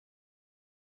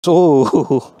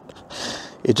Oh,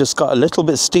 it just got a little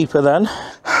bit steeper then.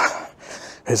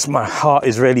 My heart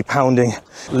is really pounding.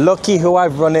 Lucky who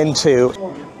I've run into.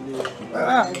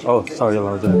 Oh, sorry,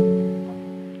 Lourenço.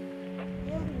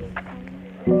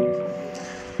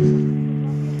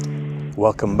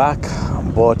 Welcome back.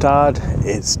 I'm Portugal.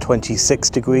 It's 26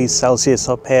 degrees Celsius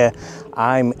up here.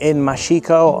 I'm in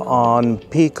Machico on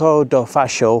Pico do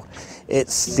Facho.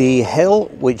 It's the hill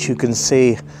which you can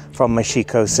see from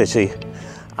Machico city.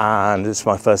 And it's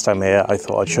my first time here. I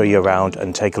thought I'd show you around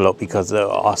and take a look because there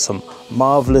are some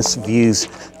marvelous views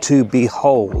to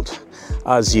behold,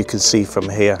 as you can see from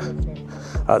here.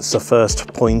 That's the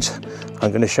first point. I'm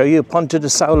going to show you Ponta de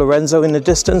São Lourenço in the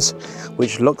distance,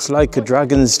 which looks like a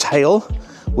dragon's tail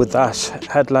with that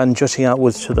headland jutting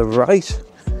outwards to the right.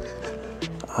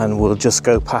 And we'll just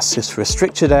go past this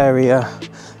restricted area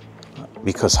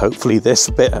because hopefully this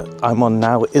bit I'm on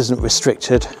now isn't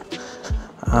restricted.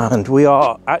 And we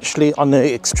are actually on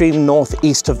the extreme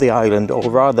northeast of the island, or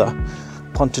rather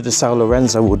Ponta de São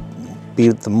Lourenço would be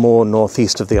the more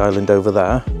northeast of the island over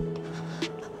there.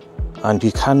 And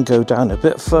you can go down a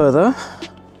bit further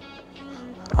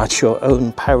at your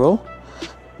own peril.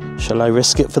 Shall I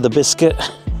risk it for the biscuit?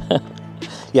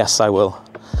 Yes, I will.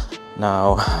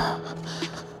 Now,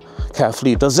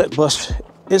 carefully does it, but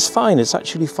it's fine. It's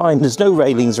actually fine. There's no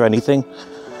railings or anything.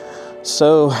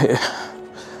 So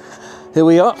here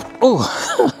we are.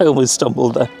 Oh, I almost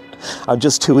stumbled there. I'm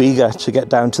just too eager to get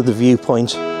down to the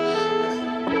viewpoint.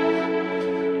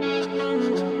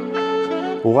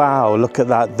 Wow, look at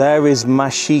that. There is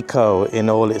Machico in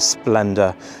all its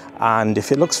splendor. And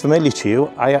if it looks familiar to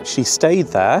you, I actually stayed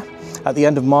there at the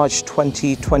end of March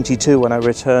 2022 when I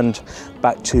returned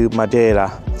back to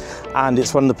Madeira. And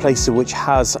it's one of the places which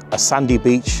has a sandy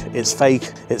beach. It's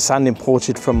fake, it's sand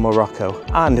imported from Morocco.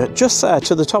 And just there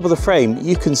to the top of the frame,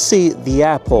 you can see the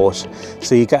airport.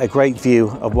 So you get a great view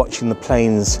of watching the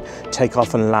planes take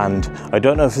off and land. I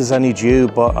don't know if there's any due,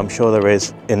 but I'm sure there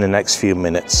is in the next few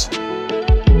minutes.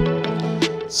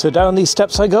 So down these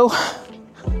steps I go.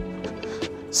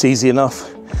 It's easy enough.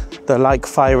 They're like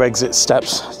fire exit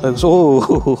steps. Those,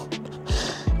 oh,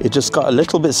 it just got a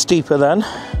little bit steeper then.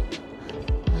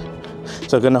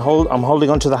 So I'm holding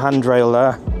onto the handrail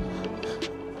there.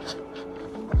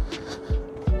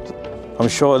 I'm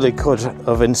sure they could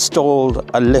have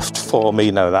installed a lift for me.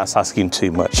 No, that's asking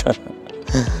too much.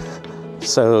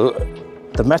 So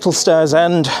the metal stairs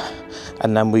end,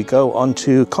 and then we go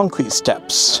onto concrete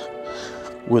steps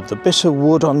with the bit of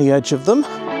wood on the edge of them.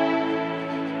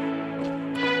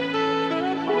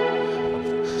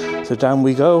 So down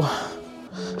we go.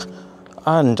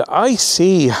 And I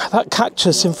see that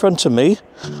cactus in front of me.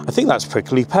 I think that's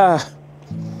prickly pear.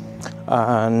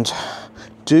 And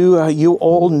do you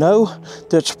all know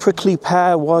that prickly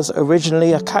pear was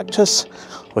originally a cactus?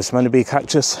 Or it's meant to be a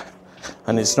cactus,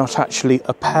 and it's not actually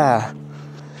a pear.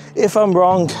 If I'm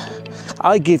wrong,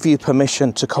 I give you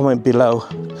permission to comment below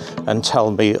and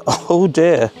tell me, oh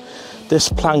dear, this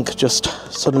plank just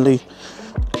suddenly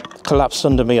collapsed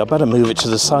under me. I better move it to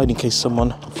the side in case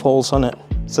someone falls on it.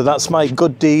 So that's my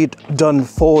good deed done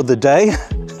for the day.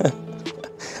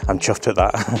 I'm chuffed at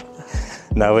that.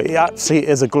 No, it actually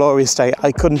is a glorious day.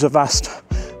 I couldn't have asked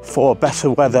for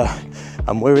better weather.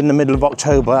 And we're in the middle of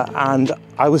October, and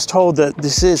I was told that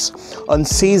this is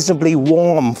unseasonably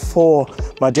warm for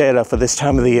Madeira for this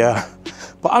time of the year.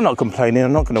 But I'm not complaining.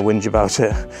 I'm not going to whinge about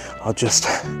it. I'll just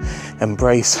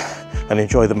embrace and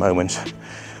enjoy the moment.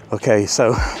 Okay,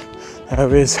 so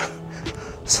there is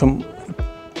some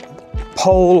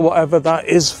pole, whatever that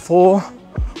is for,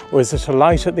 or is it a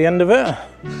light at the end of it,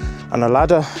 and a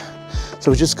ladder. So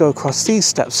we just go across these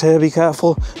steps here. Be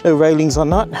careful, no railings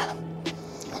on that.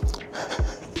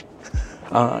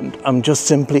 And I'm just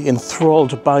simply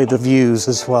enthralled by the views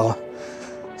as well.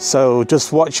 So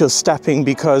just watch your stepping,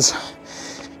 because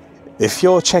if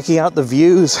you're checking out the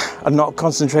views and not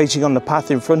concentrating on the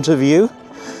path in front of you,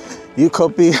 you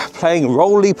could be playing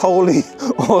roly-poly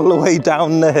all the way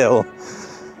down the hill.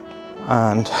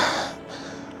 And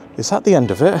is that the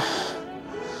end of it?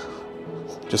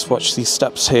 Just watch these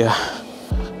steps here.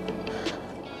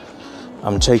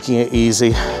 I'm taking it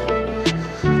easy.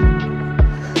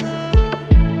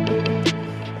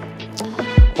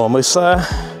 Almost there.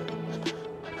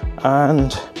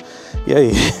 And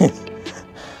yay.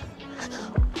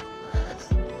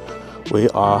 We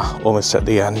are almost at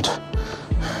the end.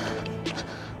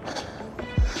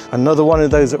 Another one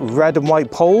of those red and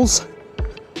white poles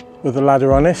with a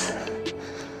ladder on it.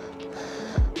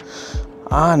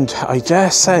 And I dare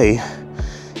say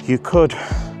you could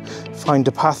find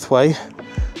a pathway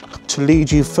to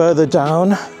lead you further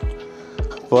down,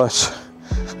 but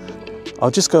I'll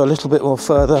just go a little bit more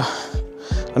further.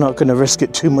 I'm not going to risk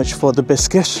it too much for the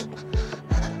biscuit.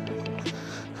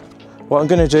 What I'm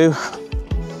going to do,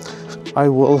 I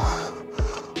will,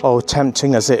 oh,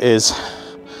 tempting as it is,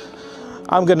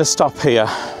 I'm going to stop here.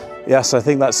 Yes, I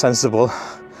think that's sensible.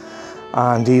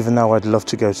 And even though I'd love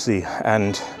to go to the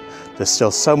end, there's still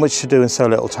so much to do in so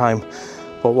little time.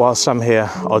 But whilst I'm here,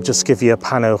 I'll just give you a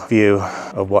panel view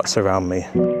of what's around me.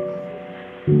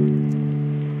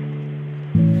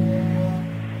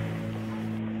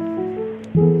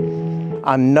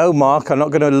 And no, Mark, I'm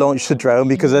not going to launch the drone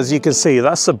because, as you can see,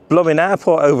 that's a blooming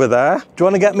airport over there. Do you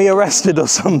want to get me arrested or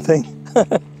something?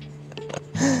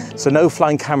 So no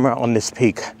flying camera on this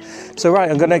peak. So right,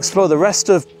 I'm going to explore the rest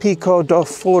of Pico do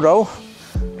Foro.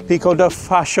 Pico do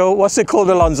Facho. What's it called,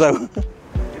 Alonso?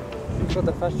 Pico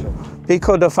do Facho.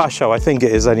 Pico do Facho, I think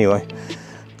it is anyway.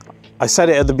 I said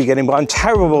it at the beginning, but I'm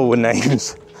terrible with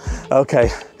names. Okay,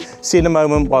 see you in a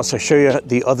moment whilst I show you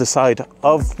the other side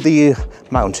of the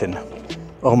mountain.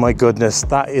 Oh my goodness,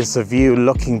 that is the view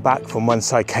looking back from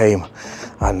whence I came,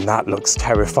 and that looks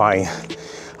terrifying.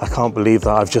 I can't believe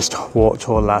that I've just walked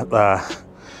all that there.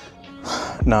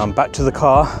 Now I'm back to the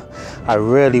car. I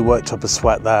really worked up a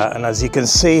sweat there, and as you can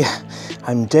see,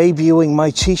 I'm debuting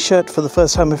my t-shirt for the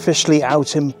first time officially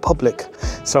out in public.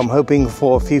 So I'm hoping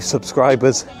for a few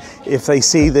subscribers if they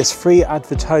see this free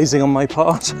advertising on my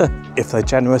part. If they're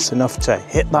generous enough to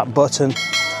hit that button,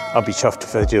 I'll be chuffed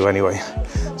if they do anyway.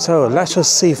 So let us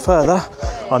see further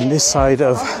on this side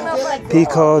of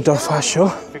Pico do Facho.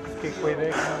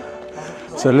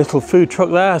 So a little food truck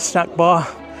there, a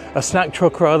snack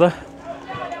truck rather.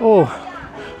 Oh,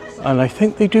 and I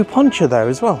think they do poncha there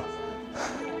as well.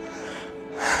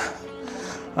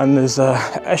 And there's a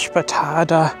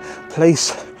espetada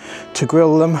place to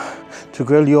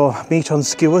grill your meat on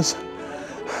skewers.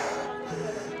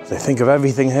 They think of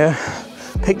everything here.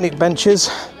 Picnic benches.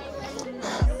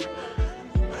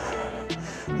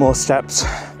 More steps.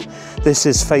 This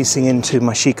is facing into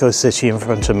Machico city in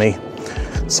front of me.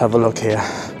 Let's have a look here.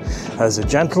 There's a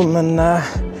gentleman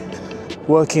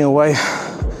working away,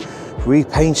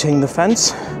 repainting the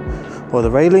fence or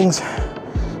the railings.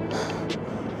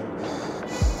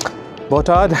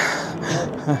 Portugal.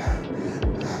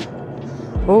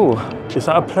 Oh, is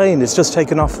that a plane? It's just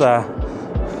taken off there.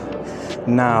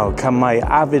 Now, can my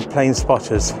avid plane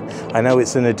spotters, I know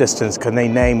it's in the distance, can they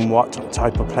name what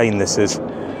type of plane this is?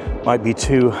 Might be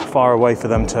too far away for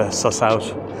them to suss out.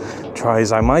 Try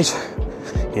as I might,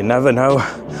 you never know.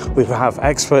 We have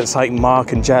experts like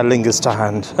Mark and Jer Lingers to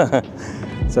hand.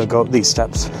 So go up these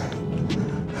steps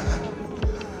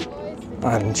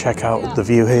and check out the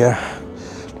view here.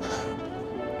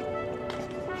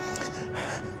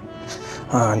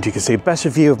 And you can see a better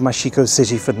view of Machico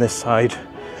city from this side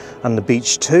and the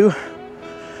beach too.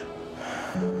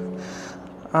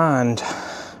 And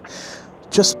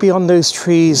just beyond those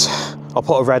trees, I'll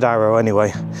put a red arrow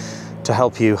anyway to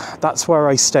help you. That's where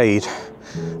I stayed,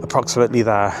 approximately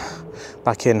there,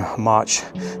 back in March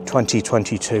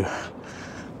 2022.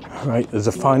 Right, there's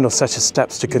a final set of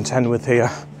steps to contend with here.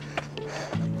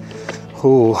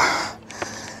 Ooh,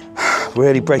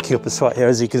 really breaking up a sweat here,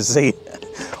 as you can see.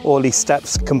 All these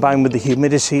steps combined with the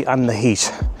humidity and the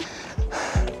heat.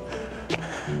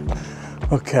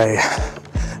 Okay,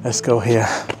 let's go here.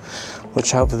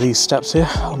 Watch out for these steps here.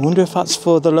 I wonder if that's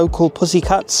for the local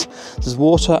pussycats. There's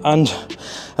water and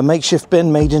a makeshift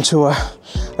bin made into a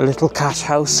little cat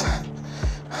house.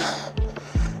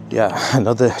 Yeah,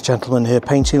 another gentleman here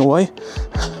painting away.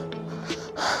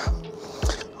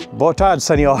 Boa tarde,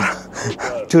 senhor.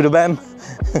 Tudo bem?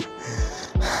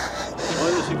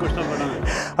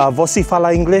 Você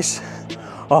fala English?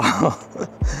 Oh,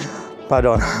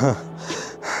 pardon.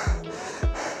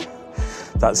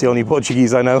 That's the only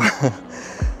Portuguese I know.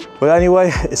 But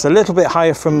anyway, it's a little bit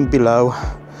higher from below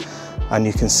and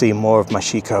you can see more of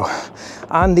Machico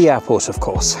and the airport, of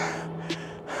course.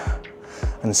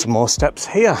 And some more steps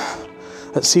here.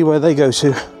 Let's see where they go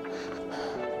to.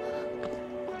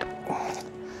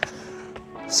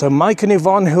 So Mike and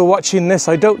Yvonne who are watching this,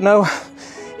 I don't know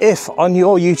if on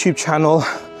your YouTube channel,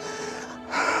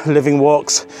 Living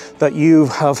Walks, that you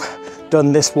have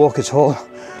done this walk at all.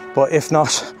 But if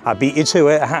not, I beat you to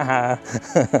it.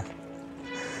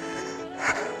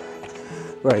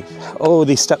 Right, oh,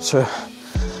 these steps are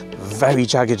very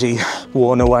jaggedy,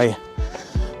 worn away,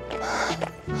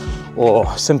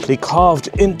 or simply carved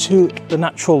into the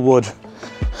natural wood.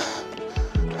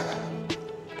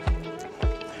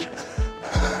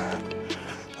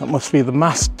 That must be the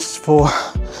masts for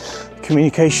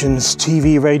communications,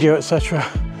 TV, radio, etc.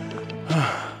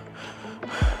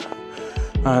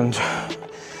 And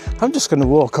I'm just going to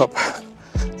walk up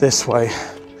this way,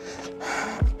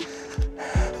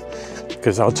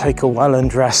 because I'll take a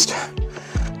well-earned rest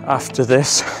after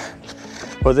this.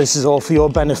 But this is all for your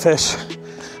benefit.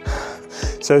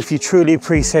 So if you truly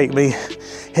appreciate me,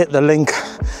 hit the link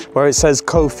where it says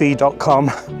ko-fi.com,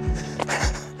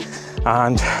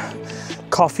 and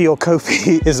coffee or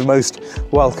Ko-fi is most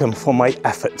welcome for my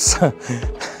efforts.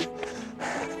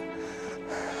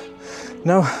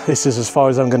 No, this is as far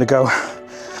as I'm going to go,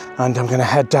 and I'm going to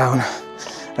head down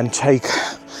and take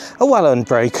a well-earned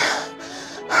break,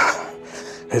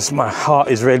 as my heart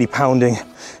is really pounding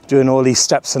doing all these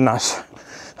steps and that.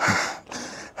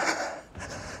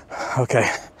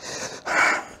 Okay,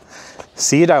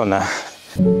 see you down there.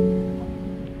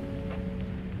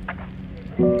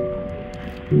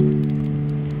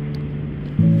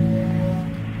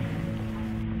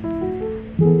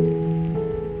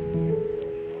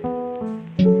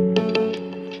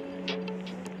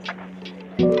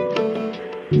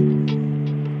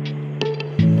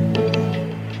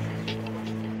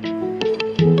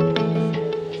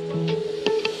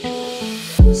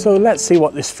 So let's see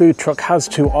what this food truck has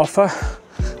to offer.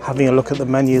 Having a look at the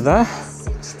menu there.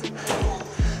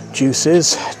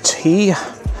 Juices, tea,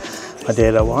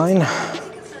 Madeira wine,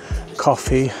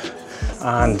 coffee,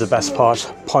 and the best part,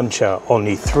 poncha,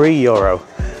 only €3.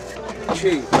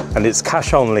 Cheap. And it's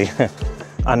cash only.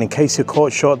 And in case you're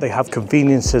caught short, they have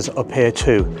conveniences up here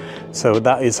too. So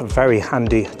that is very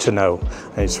handy to know.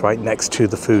 And it's right next to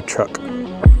the food truck.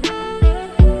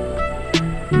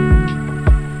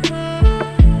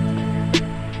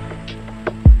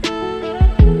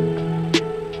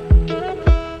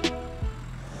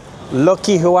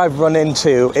 Lucky who I've run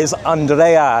into is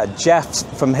André, Jeff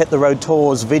from Hit the Road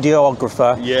Tours,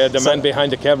 videographer. Yeah, the man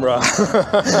behind the camera.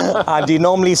 And he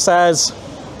normally says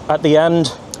at the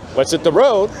end, "Let's hit the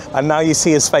road." And now you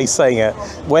see his face saying it.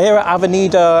 We're here at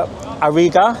Avenida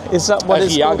Arriaga, is that what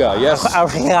it's called? Arriaga, yes.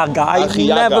 Arriaga, I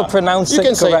never pronounce it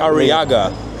correctly. You can say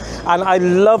Arriaga. And I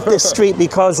love this street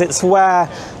because it's where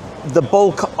the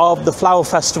bulk of the flower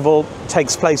festival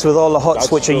takes place, with all the huts,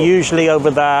 That's which true. are usually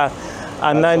over there.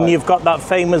 And then you've got that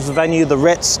famous venue, the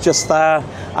Ritz, just there.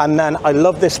 And then I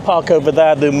love this park over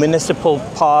there, the municipal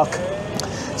park.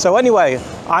 So anyway,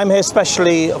 I'm here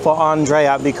specially for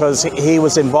Andrea because he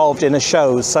was involved in a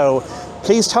show. So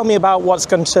please tell me about what's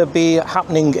going to be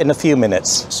happening in a few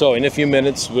minutes. So in a few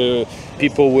minutes,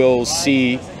 people will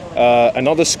see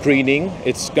another screening.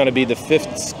 It's going to be the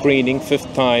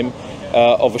fifth time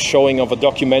of a showing of a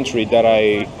documentary that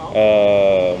I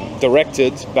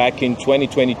directed back in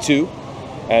 2022.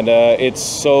 And it's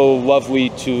so lovely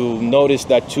to notice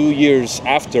that 2 years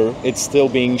after, it's still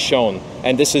being shown.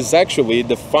 And this is actually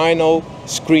the final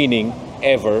screening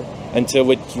ever until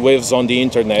it lives on the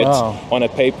internet on a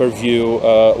pay-per-view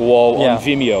wall on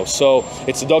Vimeo. So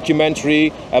it's a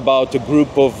documentary about a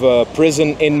group of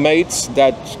prison inmates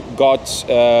that got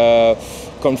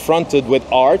confronted with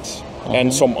art,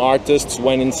 and some artists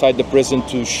went inside the prison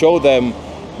to show them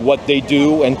what they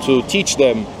do and to teach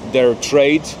them their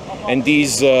trade. And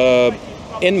these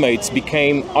inmates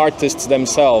became artists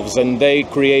themselves, and they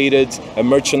created a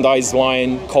merchandise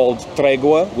line called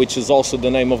Tregua, which is also the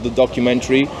name of the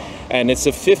documentary. And it's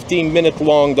a 15-minute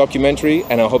long documentary,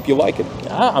 and I hope you like it.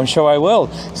 Yeah, I'm sure I will.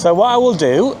 So what I will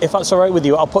do, if that's all right with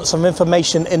you, I'll put some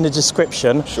information in the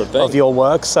description of your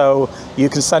work, so you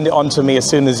can send it on to me as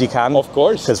soon as you can. Of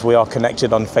course. Because we are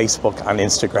connected on Facebook and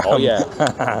Instagram. Oh, yeah.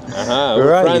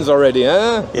 We're friends already,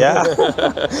 huh? Yeah.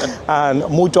 And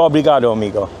muito obrigado,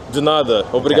 amigo. De nada.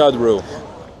 Obrigado, bro.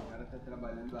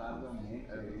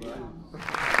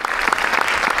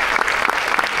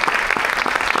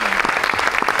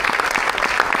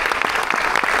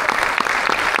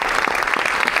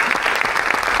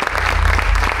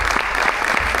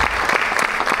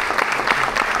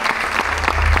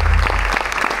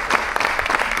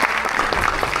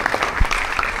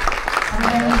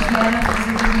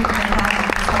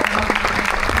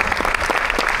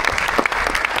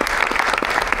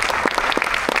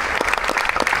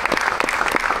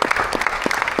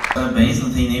 Parabéns, não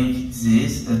tem nem o que dizer.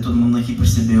 Todo mundo aqui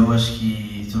percebeu, acho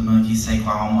que todo mundo aqui sai com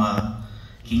a alma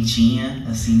quentinha,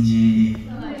 assim de...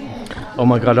 Oh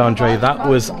my God, Andre, that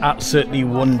was absolutely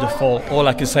wonderful. All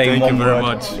I can say in one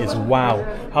word is wow.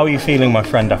 How are you feeling, my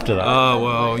friend, after that?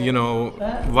 Well, you know,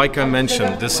 like I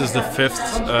mentioned, this is the fifth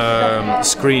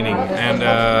screening, and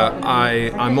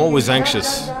I'm always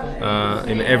anxious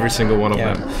in every single one of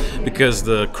them, because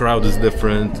the crowd is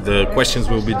different, the questions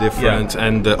will be different,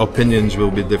 and the opinions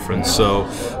will be different. So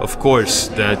of course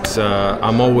that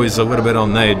I'm always a little bit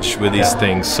on edge with these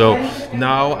things. So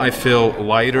now I feel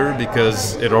lighter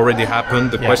because it already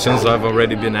happened. The questions have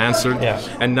already been answered,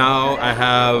 and now I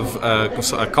have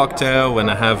a cocktail and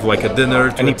I have like a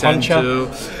dinner to attend to.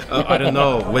 I don't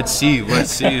know. Let's see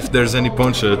if there's any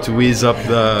poncha to ease up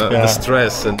the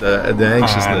stress and the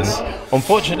anxiousness.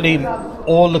 Unfortunately,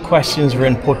 all the questions were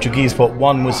in Portuguese, but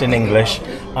one was in English,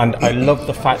 and I love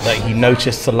the fact that he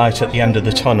noticed the light at the end of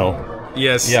the tunnel.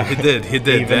 Yes, he did.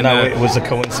 Even though it was a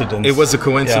coincidence. It was a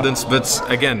coincidence, but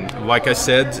again, like I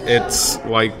said, it's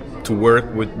like to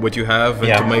work with what you have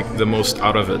and to make the most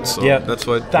out of it. So that's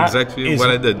exactly what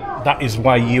I did. That is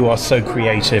why you are so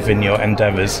creative in your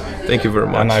endeavors. Thank you very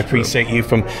much. And I appreciate you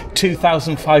from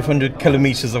 2,500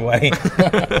 kilometers away.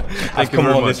 I've come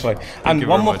all this way. And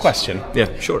one more question.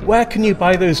 Yeah, sure. Where can you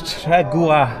buy those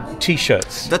Tregua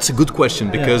t-shirts? That's a good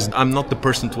question, because I'm not the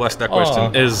person to ask that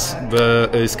question.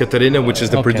 Is Catarina, which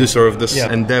is the producer of this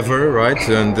endeavor, right,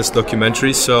 and this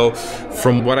documentary. So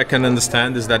from what I can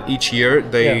understand is that each year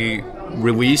they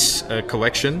release a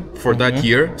collection for that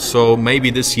year. So maybe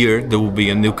this year there will be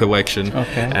a new collection,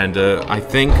 and I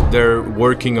think they're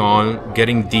working on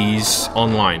getting these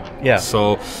online.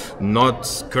 So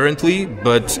not currently,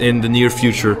 but in the near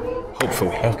future,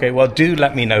 hopefully. Okay, well, do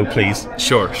let me know, please.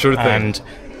 Sure thing. And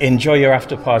enjoy your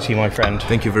after party, my friend.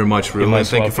 Thank you very much, Ru, and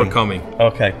thank you for coming.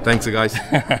 Okay. Thanks, guys.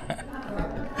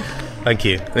 Thank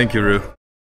you. Thank you, Ru.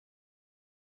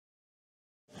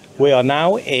 We are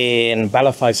now in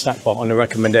Bela 5 Snack Bar on the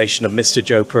recommendation of Mr.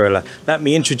 Joe Perilla. Let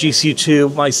me introduce you to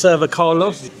my server,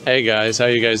 Carlos. Hey guys, how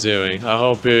you guys doing? I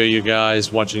hope you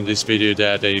guys watching this video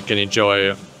that you can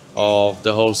enjoy of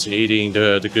the host eating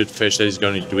the good fish that he's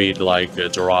going to eat, like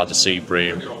dourada,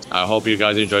 seabream. I hope you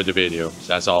guys enjoyed the video.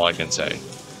 That's all I can say.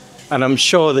 And I'm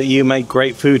sure that you make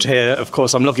great food here. Of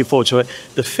course, I'm looking forward to it.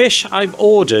 The fish I've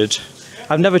ordered,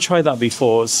 I've never tried that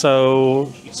before.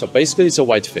 So basically, it's a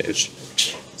white fish.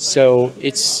 So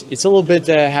it's a little bit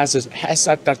has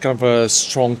that kind of a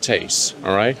strong taste.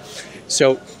 All right.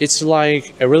 So it's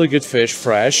like a really good fish,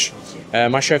 fresh.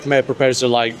 My chef prepares it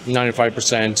like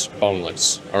 95%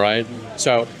 boneless. All right.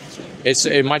 So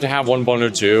it might have one bone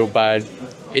or two, but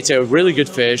it's a really good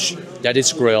fish that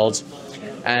is grilled,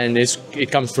 and it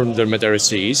comes from the Madeira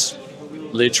Seas,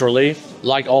 literally.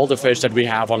 Like all the fish that we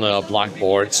have on the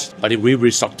blackboard, but we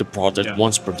restock the product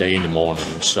once per day in the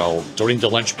morning. So during the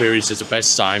lunch periods is the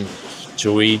best time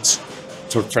to eat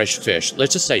fresh fish.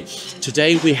 Let's just say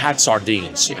today we had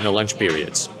sardines in the lunch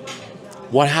periods.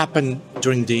 What happened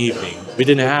during the evening? We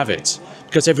didn't have it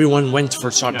because everyone went for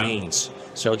sardines.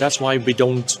 So that's why we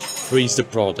don't freeze the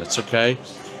products. Okay?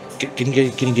 Can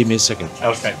you give me a second?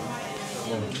 Okay.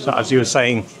 So as you were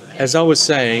saying. As I was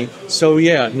saying, so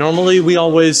yeah, normally we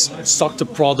always stock the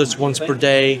products once per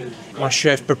day. My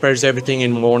chef prepares everything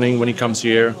in the morning when he comes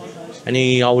here, and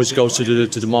he always goes to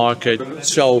the market.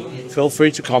 So feel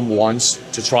free to come once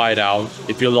to try it out.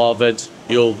 If you love it,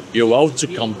 you'll want to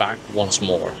come back once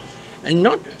more. And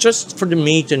not just for the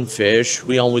meat and fish,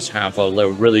 we always have a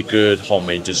really good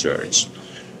homemade desserts.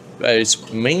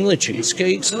 It's mainly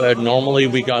cheesecakes, but normally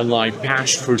we got like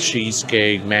passion fruit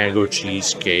cheesecake, mango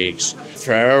cheesecakes,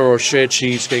 Ferrero Rocher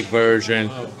cheesecake version,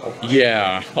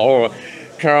 or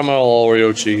caramel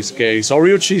Oreo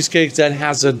cheesecakes that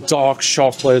has a dark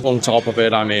chocolate on top of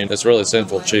it. I mean, it's really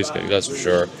simple cheesecake, that's for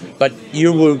sure. But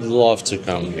you would love to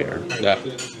come here. Yeah.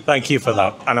 Thank you for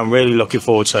that, and I'm really looking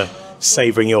forward to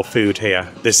savoring your food here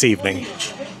this evening.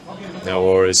 No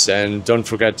worries, and don't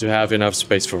forget to have enough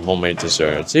space for homemade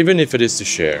desserts, even if it is to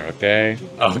share, okay?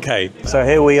 Okay, so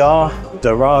here we are,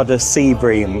 dourada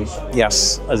seabream.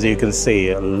 Yes, as you can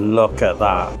see, look at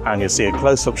that. And you see a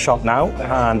close-up shot now.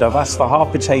 And I've asked for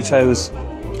half potatoes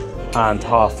and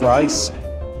half rice.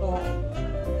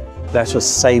 Let's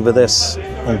just savor this.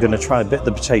 I'm going to try a bit of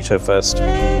the potato first.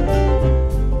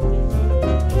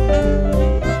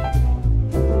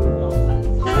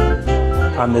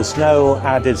 And there's no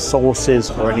added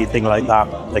sauces or anything like that.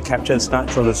 They kept it as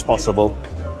natural as possible.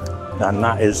 And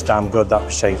that is damn good, that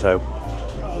potato.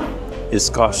 It's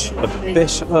got a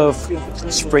bit of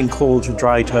sprinkled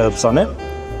dried herbs on it.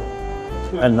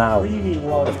 And now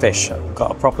the fish.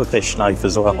 Got a proper fish knife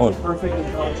as well.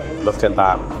 Look at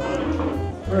that.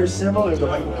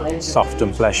 Soft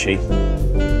and fleshy.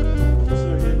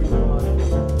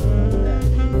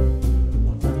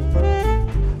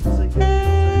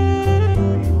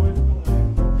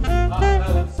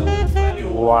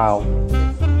 Wow.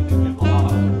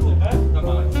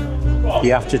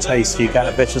 The aftertaste, you get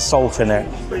a bit of salt in it.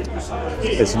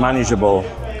 It's manageable.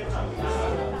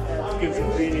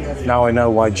 Now I know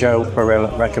why Joe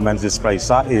Perilla recommends this place.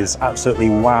 That is absolutely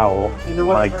wow.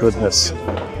 My goodness.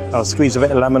 I'll squeeze a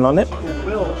bit of lemon on it.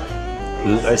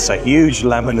 It's a huge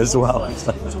lemon as well.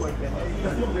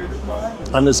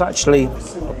 And there's actually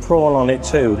a prawn on it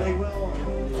too.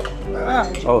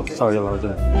 Oh, sorry, Lola.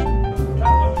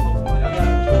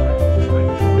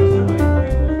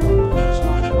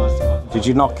 Did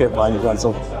you knock it by any chance?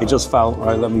 It just fell.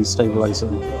 Right, let me stabilize it.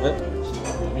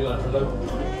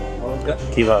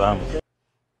 Keep that down.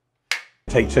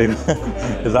 Take two.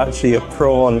 There's actually a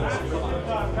prawn.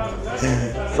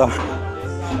 So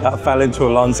that fell into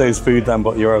Alonso's food then,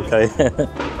 but you're okay.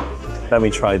 Let me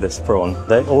try this prawn.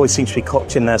 They always seem to be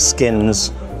cooked in their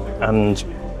skins, and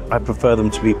I prefer them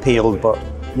to be peeled, but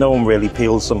no one really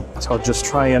peels them. So I'll just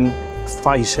try and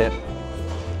fight it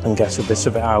and get a bit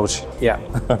of it out. Yeah.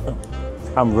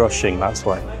 I'm rushing, that's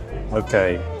why.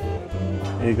 Okay.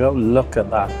 Here you go, look at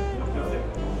that.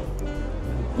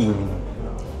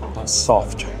 That's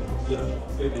soft.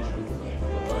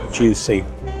 Juicy.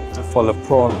 Full of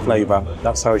prawn flavour.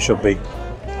 That's how it should be.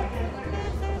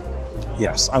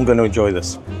 Yes, I'm going to enjoy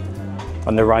this.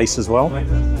 And the rice as well.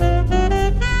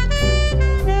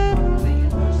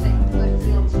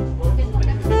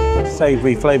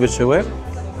 Savoury flavour to it.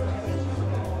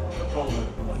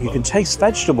 You can taste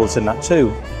vegetables in that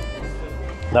too.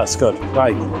 That's good.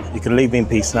 Right, you can leave me in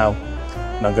peace now.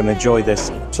 And I'm going to enjoy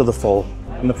this to the full.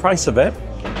 And the price of it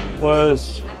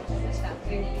was, I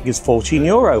think it's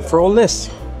 €14 for all this.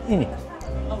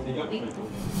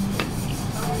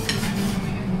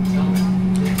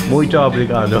 Muito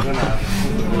obrigado.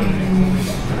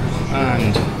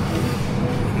 And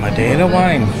Madeira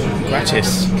wine,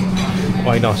 gratis.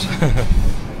 Why not?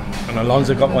 And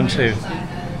Alonso got one too.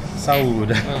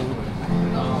 Saúde.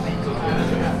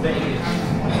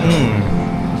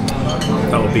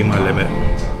 That would be my limit.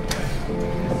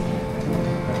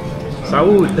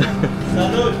 Saúde.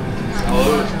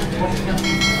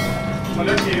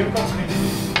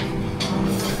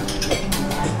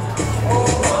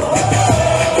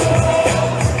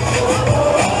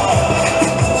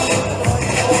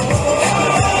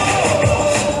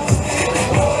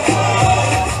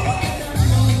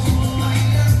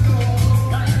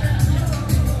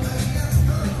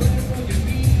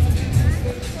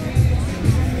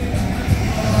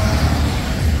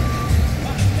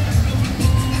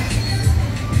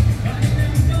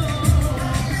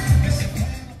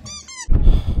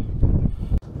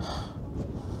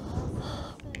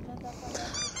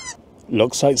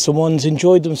 Looks like someone's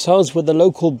enjoyed themselves with the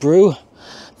local brew,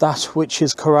 that which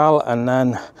is Corral, and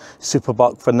then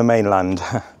Superbock from the mainland.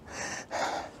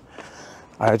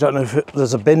 I don't know if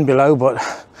there's a bin below, but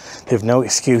they've no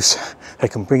excuse. They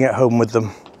can bring it home with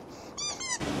them.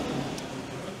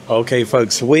 Okay,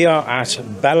 folks, we are at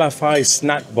Bela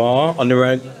Snack Bar on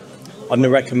the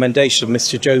recommendation of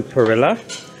Mr. Joe Perilla,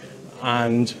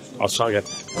 and I'll start again.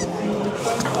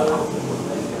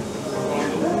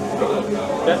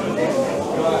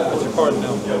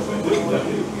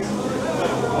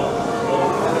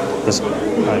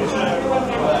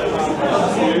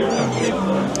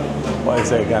 What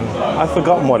is it again? I've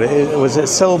forgotten what it is. Was it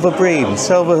silver bream?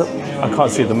 Silver. I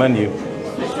can't see the menu.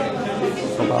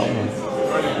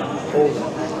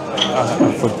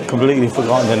 I've completely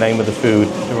forgotten the name of the food.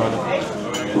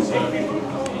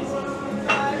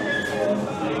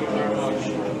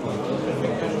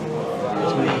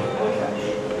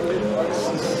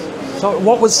 So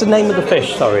what was the name of the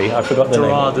fish? Sorry, I forgot the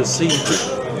dourada,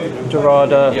 name.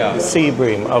 Dourada, yeah.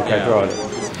 seabream. Okay, yeah. Dourada.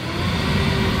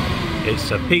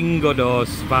 It's a Pingo dos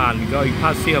van going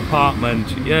past the apartment.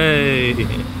 Yay!